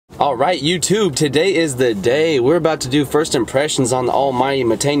Alright YouTube, today is the day. We're about to do first impressions on the almighty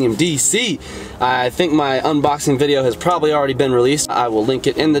Metanium DC. I think my unboxing video has probably already been released. I will link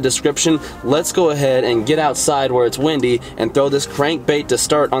it in the description. Let's go ahead and get outside where it's windy and throw this crankbait to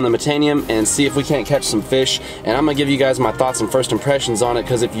start on the Metanium and see if we can't catch some fish. And I'm going to give you guys my thoughts and first impressions on it,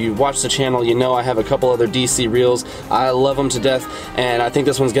 because if you watch the channel you know I have a couple other DC reels. I love them to death, and I think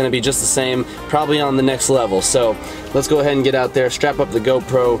this one's going to be just the same, probably on the next level. So let's go ahead and get out there, strap up the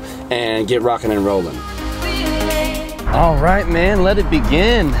GoPro, and get rocking and rolling. Alright man, let it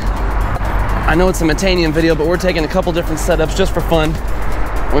begin. I know it's a Metanium video, but we're taking a couple different setups just for fun.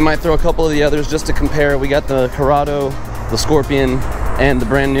 We might throw a couple of the others just to compare. We got the Corrado, the Scorpion, and the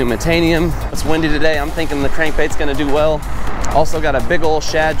brand new Metanium. It's windy today. I'm thinking the crankbait's gonna do well. Also got a big old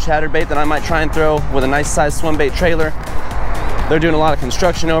shad chatterbait that I might try and throw with a nice size swim bait trailer. They're doing a lot of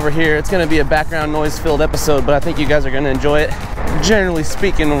construction over here. It's gonna be a background noise filled episode, but I think you guys are gonna enjoy it. Generally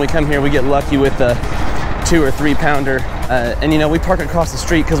speaking, when we come here, we get lucky with the 2 or 3 pounder. And you know, we park across the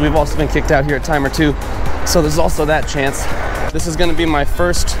street because we've also been kicked out here a time or two. So there's also that chance. This is gonna be my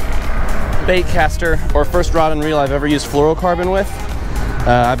first bait caster or first rod and reel I've ever used fluorocarbon with.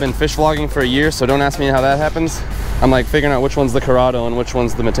 I've been fish vlogging for a year, so don't ask me how that happens. I'm like figuring out which one's the Corrado and which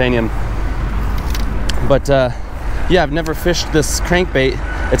one's the Metanium. But yeah, I've never fished this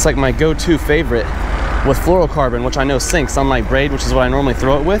crankbait. It's like my go-to favorite with fluorocarbon, which I know sinks, unlike braid, which is what I normally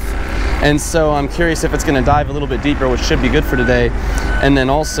throw it with. And so I'm curious if it's gonna dive a little bit deeper, which should be good for today. And then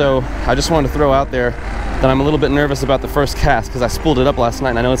also, I just wanted to throw out there that I'm a little bit nervous about the first cast because I spooled it up last night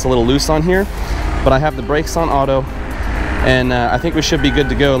and I know it's a little loose on here, but I have the brakes on auto, and I think we should be good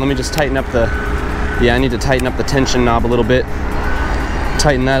to go. Let me just tighten up the, I need to tighten up the tension knob a little bit.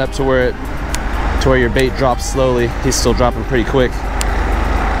 Tighten that up to where your bait drops slowly. He's still dropping pretty quick.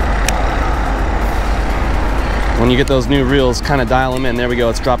 When you get those new reels, kind of dial them in. There we go,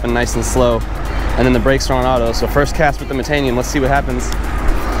 it's dropping nice and slow. And then the brakes are on auto. So first cast with the Metanium, let's see what happens.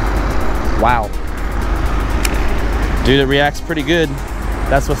 Wow. Dude, it reacts pretty good.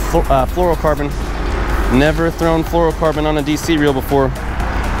 That's with fluorocarbon. Never thrown fluorocarbon on a DC reel before.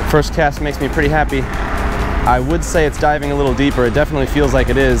 First cast makes me pretty happy. I would say it's diving a little deeper. It definitely feels like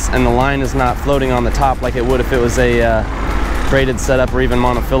it is, and the line is not floating on the top like it would if it was a braided setup or even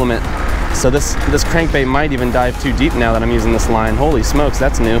monofilament. So this crankbait might even dive too deep now that I'm using this line. Holy smokes,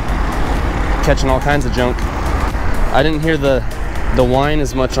 that's new. Catching all kinds of junk. I didn't hear the whine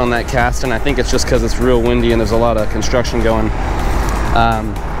as much on that cast, and I think it's just because it's real windy and there's a lot of construction going.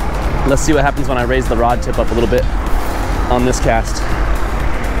 Let's see what happens when I raise the rod tip up a little bit on this cast.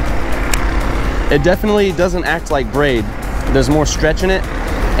 It definitely doesn't act like braid. There's more stretch in it,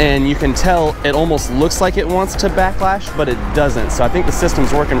 and you can tell it almost looks like it wants to backlash, but it doesn't. So I think the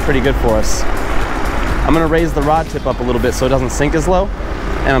system's working pretty good for us. I'm gonna raise the rod tip up a little bit so it doesn't sink as low,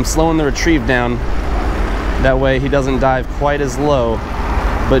 and I'm slowing the retrieve down. That way he doesn't dive quite as low.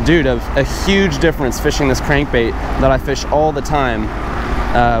 But dude, a huge difference fishing this crankbait that I fish all the time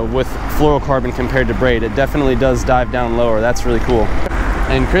with fluorocarbon compared to braid. It definitely does dive down lower. That's really cool.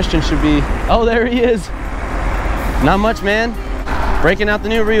 And Christian should be, oh, there he is. Not much, man. Breaking out the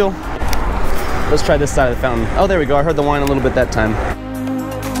new reel. Let's try this side of the fountain. Oh, there we go. I heard the whine a little bit that time.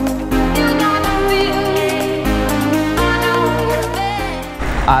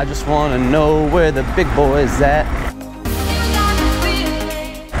 I just want to know where the big boy's at.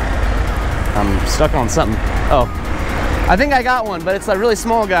 I'm stuck on something. Oh, I think I got one, but it's a really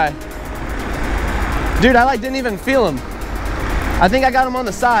small guy. Dude, I didn't even feel him. I think I got him on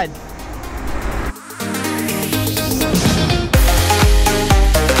the side.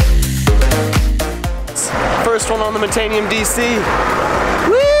 First one on the Metanium DC.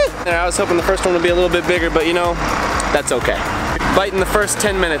 Woo! I was hoping the first one would be a little bit bigger, but you know, that's okay. Bite in the first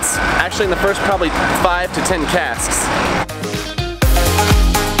 10 minutes. Actually, in the first probably 5 to 10 casts.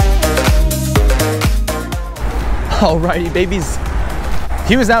 Alrighty, babies.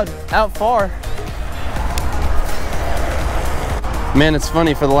 He was out far. Man, it's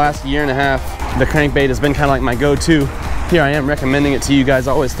funny, for the last year and a half, the crankbait has been kind of like my go-to. Here I am recommending it to you guys,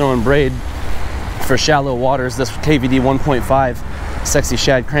 always throwing braid for shallow waters. This KVD 1.5 Sexy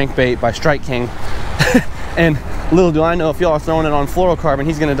Shad crankbait by Strike King. And little do I know, if y'all are throwing it on fluorocarbon,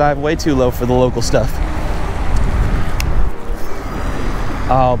 he's gonna dive way too low for the local stuff.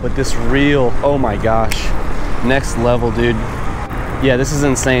 Oh, but this reel, oh my gosh. Next level, dude. Yeah, this is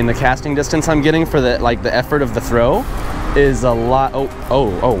insane. The casting distance I'm getting for the effort of the throw is a lot.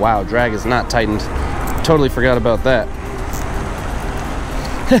 Oh wow, drag is not tightened. Totally forgot about that.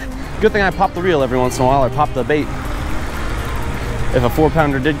 Good thing I pop the reel every once in a while, or pop the bait. If a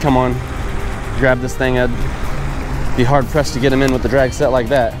 4-pounder did come on, grab this thing, I'd be hard pressed to get him in with the drag set like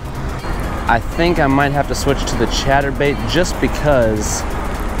that. I think I might have to switch to the chatterbait just because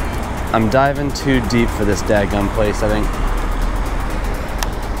I'm diving too deep for this dadgum place, I think.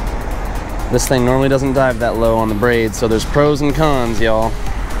 This thing normally doesn't dive that low on the braid, so there's pros and cons, y'all.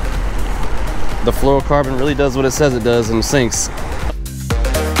 The fluorocarbon really does what it says it does and sinks.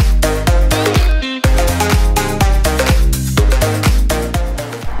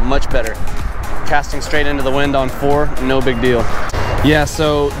 Much better. Casting straight into the wind on 4, no big deal. Yeah,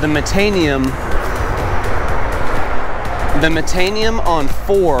 so the Metanium on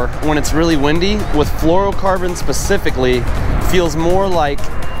 4, when it's really windy, with fluorocarbon specifically, feels more like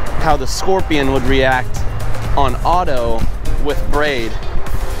how the Scorpion would react on auto with braid.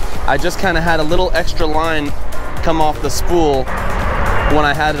 I just kind of had a little extra line come off the spool when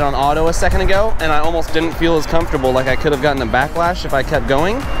I had it on auto a second ago, and I almost didn't feel as comfortable, like I could have gotten a backlash if I kept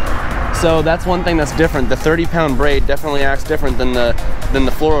going. So that's one thing that's different. The 30-pound braid definitely acts different than the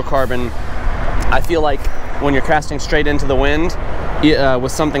fluorocarbon. I feel like when you're casting straight into the wind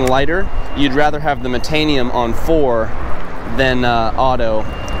with something lighter, you'd rather have the Metanium on 4 than auto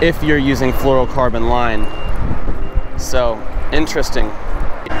if you're using fluorocarbon line. So interesting.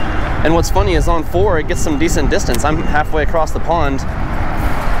 And what's funny is on 4 it gets some decent distance. I'm halfway across the pond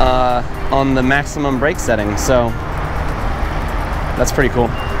on the maximum brake setting, so that's pretty cool.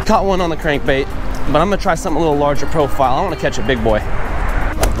 Caught one on the crankbait, but I'm gonna try something a little larger profile. I want to catch a big boy.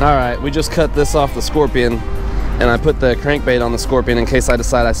 All right, we just cut this off the Scorpion, and I put the crankbait on the Scorpion in case I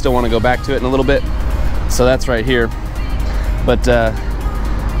decide I still want to go back to it in a little bit. So that's right here. But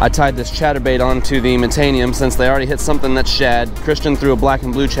I tied this chatterbait onto the Metanium since they already hit something that's shad. Christian threw a black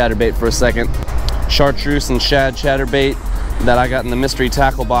and blue chatterbait for a second. Chartreuse and shad chatterbait that I got in the mystery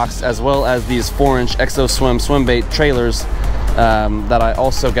tackle box, as well as these 4-inch Exo Swim swim bait trailers that I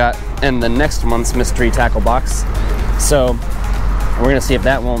also got in the next month's mystery tackle box. So we're gonna see if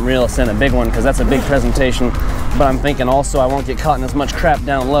that won't reel us in a big one, because that's a big presentation. But I'm thinking also I won't get caught in as much crap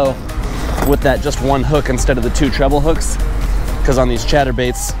down low with that just one hook instead of the 2 treble hooks, because on these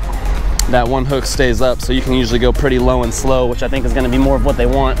chatterbaits that one hook stays up, so you can usually go pretty low and slow, which I think is going to be more of what they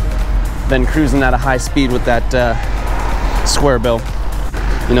want than cruising at a high speed with that square bill.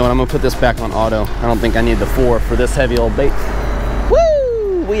 You know what, I'm gonna put this back on auto. I don't think I need the 4 for this heavy old bait.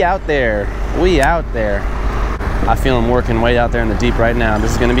 Woo! We out there. We out there. I feel them working way out there in the deep right now.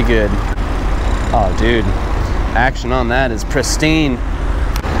 This is gonna be good. Oh, dude. Action on that is pristine.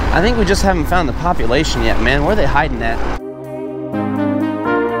 I think we just haven't found the population yet, man. Where are they hiding at?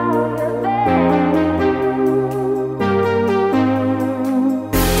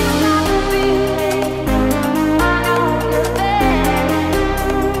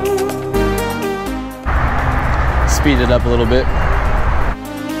 Speed it up a little bit.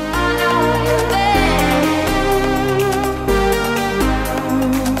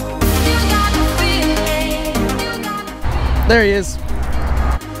 There he is.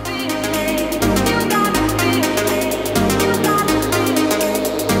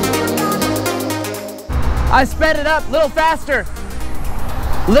 I sped it up a little faster.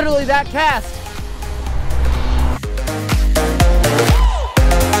 Literally that cast.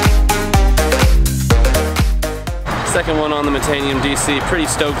 Second one on the Metanium DC, pretty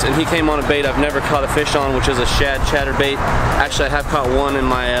stoked, and he came on a bait I've never caught a fish on, which is a shad chatterbait. Actually, I have caught one in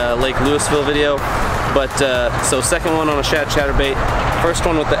my Lake Louisville video, but so second one on a shad chatterbait. First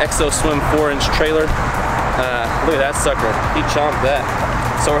one with the Exo Swim 4-inch trailer. Look at that sucker, he chomped that.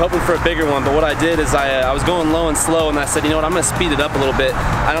 So we're hoping for a bigger one, but what I did is I was going low and slow, and I said, you know what, I'm gonna speed it up a little bit.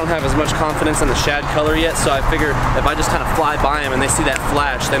 I don't have as much confidence in the shad color yet, so I figure if I just kind of fly by them and they see that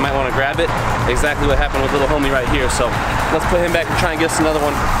flash, they might want to grab it. Exactly what happened with little homie right here. So let's put him back and try and get us another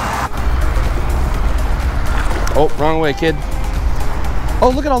one. Oh, wrong way, kid.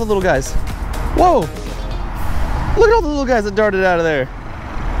 Oh, look at all the little guys. Whoa! Look at all the little guys that darted out of there.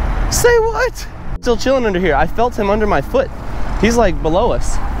 Say what? Still chilling under here. I felt him under my foot. He's like below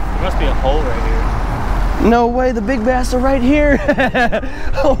us. There must be a hole right here. No way, the big bass are right here.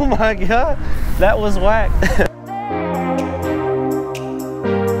 Oh my God, that was whack.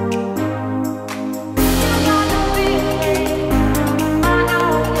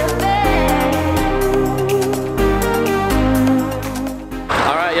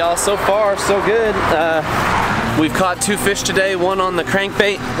 All right, y'all, so far so good. We've caught 2 fish today, one on the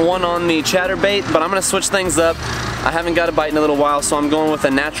crankbait, one on the chatterbait, but I'm gonna switch things up. I haven't got a bite in a little while, so I'm going with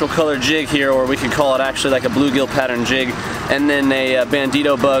a natural color jig here, or we could call it actually like a bluegill pattern jig, and then a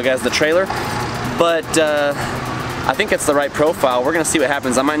bandito bug as the trailer. But I think it's the right profile. We're gonna see what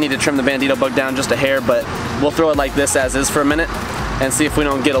happens. I might need to trim the bandito bug down just a hair, but we'll throw it like this as is for a minute and see if we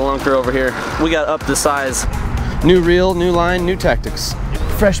don't get a lunker over here. We got up the size. New reel, new line, new tactics.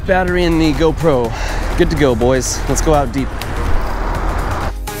 fresh battery in the GoPro. Good to go, boys. Let's go out deep.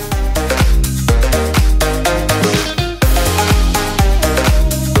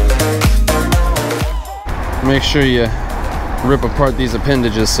 Make sure you rip apart these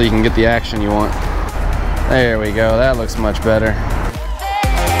appendages so you can get the action you want. There we go, that looks much better.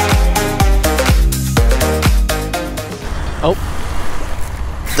 Oh,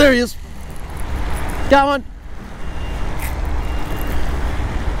 there he is. Got one.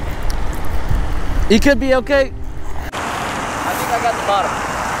 He could be okay. I think I got the bottom.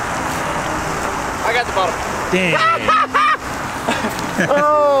 I got the bottom. Damn.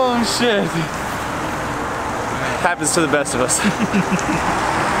 Oh shit. Happens to the best of us.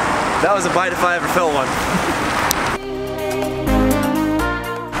 That was a bite if I ever felt one.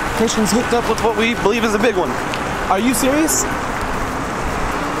 Christian's hooked up with what we believe is a big one. Are you serious?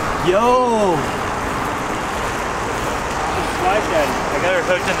 Yo! Flash at it. I got her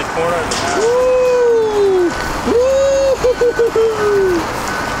hooked in the corner of the mouth. Woo!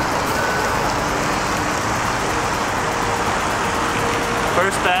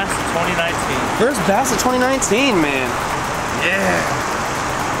 First bass of 2019. First bass of 2019, man. Yeah.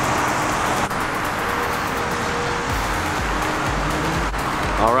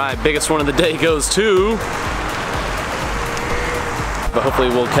 All right, biggest one of the day goes to. But hopefully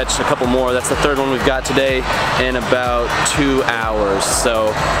we'll catch a couple more. That's the third one we've got today in about 2 hours. So,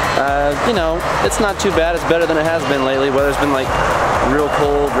 you know, it's not too bad. It's better than it has been lately. Weather's been like real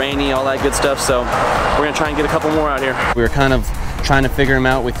cold, rainy, all that good stuff. So we're gonna try and get a couple more out here. We were kind of trying to figure them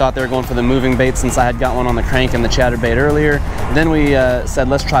out. We thought they were going for the moving bait since I had got one on the crank and the chatterbait earlier. Then we said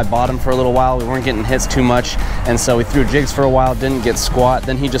let's try bottom for a little while. We weren't getting hits too much, and so we threw jigs for a while, didn't get squat.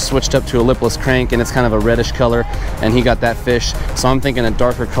 Then he just switched up to a lipless crank, and it's kind of a reddish color, and he got that fish. So I'm thinking a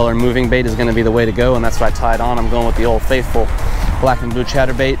darker color moving bait is gonna be the way to go, and that's what I tied on. I'm going with the old faithful black and blue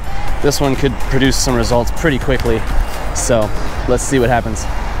chatterbait. This one could produce some results pretty quickly, so let's see what happens.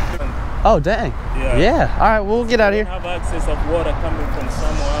 Oh, dang. Yeah. All right, we'll get out of here. Have access of water coming from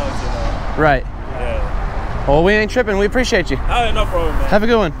somewhere else, you know. Right. Yeah. Well, we ain't tripping. We appreciate you. Oh, no problem, man. Have a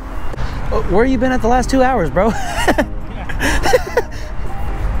good one. Where you been at the last 2 hours, bro?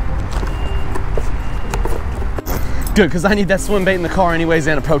 Good, because I need that swim bait in the car anyways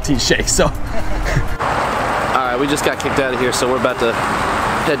and a protein shake, so. All right, we just got kicked out of here, so we're about to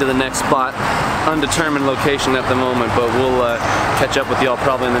head to the next spot. Undetermined location at the moment, but we'll catch up with y'all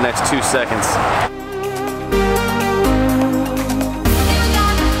probably in the next 2 seconds.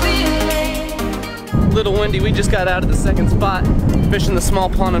 Little windy, we just got out of the second spot, fishing the small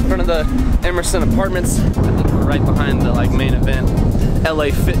pond in front of the Emerson Apartments. I think we're right behind the main event, LA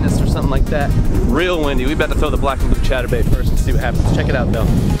Fitness or something like that. Real windy. We about to throw the black and blue chatterbait first and see what happens. Check it out though.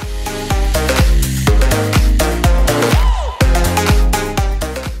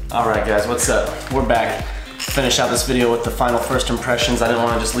 Alright guys, what's up? We're back. Finish out this video with the final first impressions. I didn't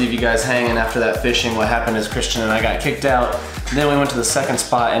want to just leave you guys hanging after that fishing. What happened is Christian and I got kicked out. Then we went to the second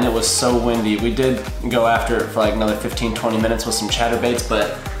spot and it was so windy. We did go after it for like another 15-20 minutes with some chatterbaits,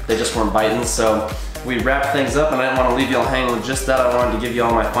 but they just weren't biting. So we wrapped things up and I didn't want to leave y'all hanging with just that. I wanted to give you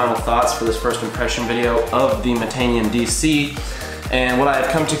all my final thoughts for this first impression video of the Metanium DC. And what I have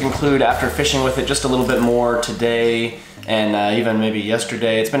come to conclude after fishing with it just a little bit more today and even maybe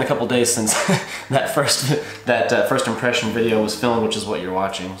yesterday. It's been a couple days since that first impression video was filmed, which is what you're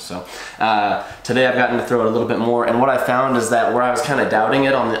watching. So today I've gotten to throw it a little bit more, and what I found is that where I was kind of doubting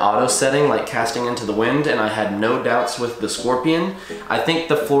it on the auto setting, like casting into the wind, and I had no doubts with the Scorpion, I think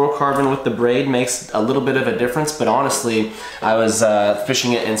the fluorocarbon with the braid makes a little bit of a difference. But honestly, I was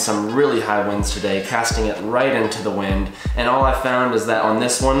fishing it in some really high winds today, casting it right into the wind, and all I found is that on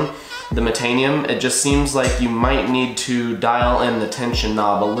this one, the Metanium, it just seems like you might need to dial in the tension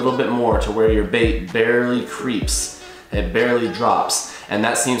knob a little bit more to where your bait barely creeps, it barely drops, and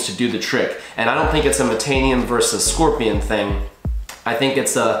that seems to do the trick. And I don't think it's a Metanium versus Scorpion thing. I think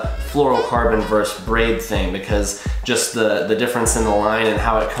it's a fluorocarbon versus braid thing, because just the difference in the line and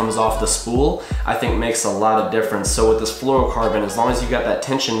how it comes off the spool, I think makes a lot of difference. So with this fluorocarbon, as long as you got that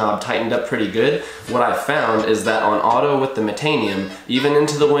tension knob tightened up pretty good, what I found is that on auto with the Metanium, even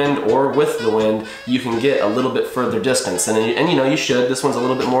into the wind or with the wind, you can get a little bit further distance. And you know, you should. This one's a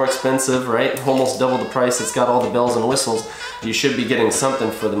little bit more expensive, right? Almost double the price. It's got all the bells and whistles. You should be getting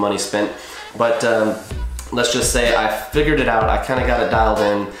something for the money spent. But let's just say I figured it out, I kind of got it dialed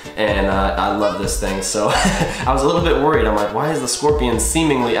in, and I love this thing. So I was a little bit worried. I'm like, why is the Scorpion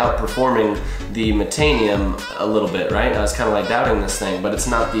seemingly outperforming the Metanium a little bit, right? I was kind of like doubting this thing, but it's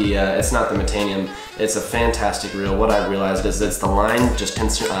not the Metanium. It's a fantastic reel. What I realized is it's the line, just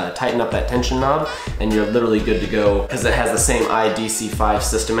tighten up that tension knob, and you're literally good to go, because it has the same iDC5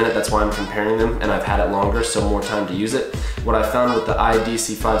 system in it. That's why I'm comparing them, and I've had it longer, so more time to use it. What I found with the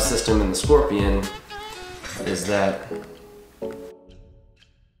iDC5 system in the Scorpion is that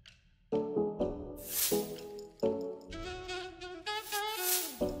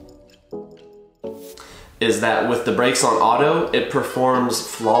with the brakes on auto, it performs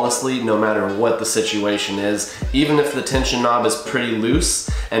flawlessly no matter what the situation is, even if the tension knob is pretty loose.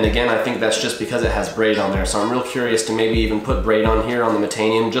 And again, I think that's just because it has braid on there. So I'm real curious to maybe even put braid on here on the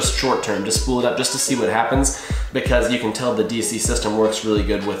Metanium, just short term, just spool it up just to see what happens, because you can tell the DC system works really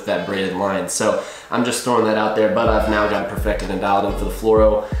good with that braided line. So I'm just throwing that out there, but I've now got it perfected and dialed in for the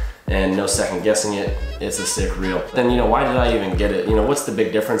fluoro, and no second guessing it, it's a sick reel. Then, you know, why did I even get it? You know, what's the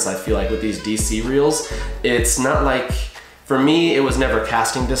big difference I feel like with these DC reels? It's not like, for me, it was never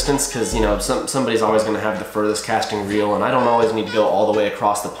casting distance, because, you know, somebody's always gonna have the furthest casting reel, and I don't always need to go all the way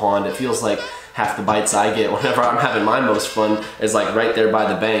across the pond. It feels like half the bites I get whenever I'm having my most fun is like right there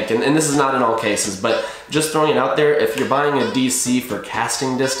by the bank. And this is not in all cases, but just throwing it out there, if you're buying a DC for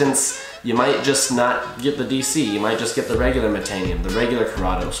casting distance, you might just not get the DC. You might just get the regular Metanium, the regular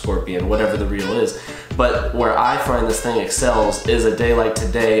Corrado, Scorpion, whatever the reel is. But where I find this thing excels is a day like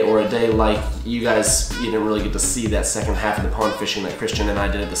today, or a day like you didn't really get to see that second half of the pond fishing that Christian and I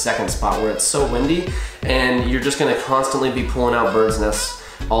did at the second spot, where it's so windy and you're just gonna constantly be pulling out birds' nests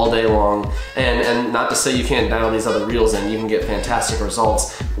all day long. And not to say you can't dial these other reels in, you can get fantastic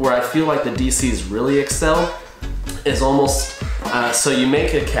results. Where I feel like the DCs really excel is almost, so you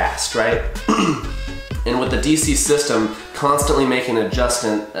make a cast, right? And with the DC system, constantly making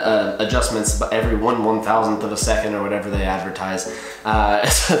adjustments every 1/1000th of a second or whatever they advertise.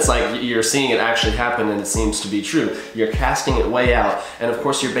 It's like you're seeing it actually happen, and it seems to be true. You're casting it way out, and of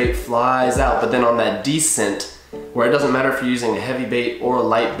course your bait flies out, but then on that descent, where it doesn't matter if you're using a heavy bait or a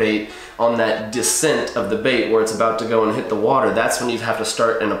light bait, on that descent of the bait where it's about to go and hit the water, that's when you'd have to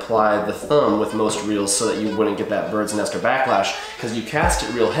start and apply the thumb with most reels so that you wouldn't get that bird's nest or backlash, because you cast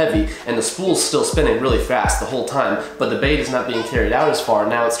it real heavy and the spool's still spinning really fast the whole time, but the bait is not being carried out as far.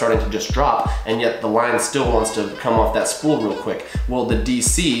 Now it's starting to just drop, and yet the line still wants to come off that spool real quick. Well, the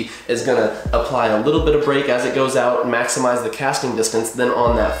DC is gonna apply a little bit of brake as it goes out, maximize the casting distance, then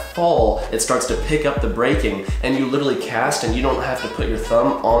on that fall, it starts to pick up the braking, and you literally cast and you don't have to put your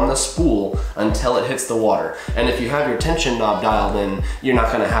thumb on the spool until it hits the water. And if you have your tension knob dialed in, you're not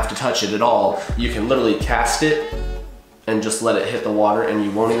gonna have to touch it at all. You can literally cast it and just let it hit the water, and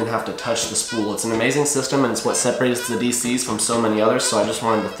you won't even have to touch the spool. It's an amazing system, and it's what separates the DCs from so many others, so I just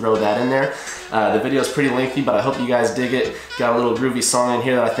wanted to throw that in there. The video is pretty lengthy, but I hope you guys dig it. Got a little groovy song in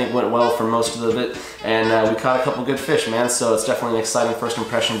here that I think went well for most of it, and we caught a couple good fish, man, so it's definitely an exciting first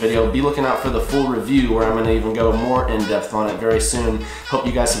impression video. Be looking out for the full review, where I'm gonna even go more in-depth on it very soon. Hope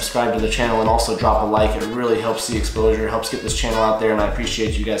you guys subscribe to the channel and also drop a like. It really helps the exposure, helps get this channel out there, and I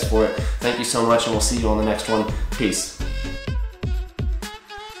appreciate you guys for it. Thank you so much, and we'll see you on the next one. Peace.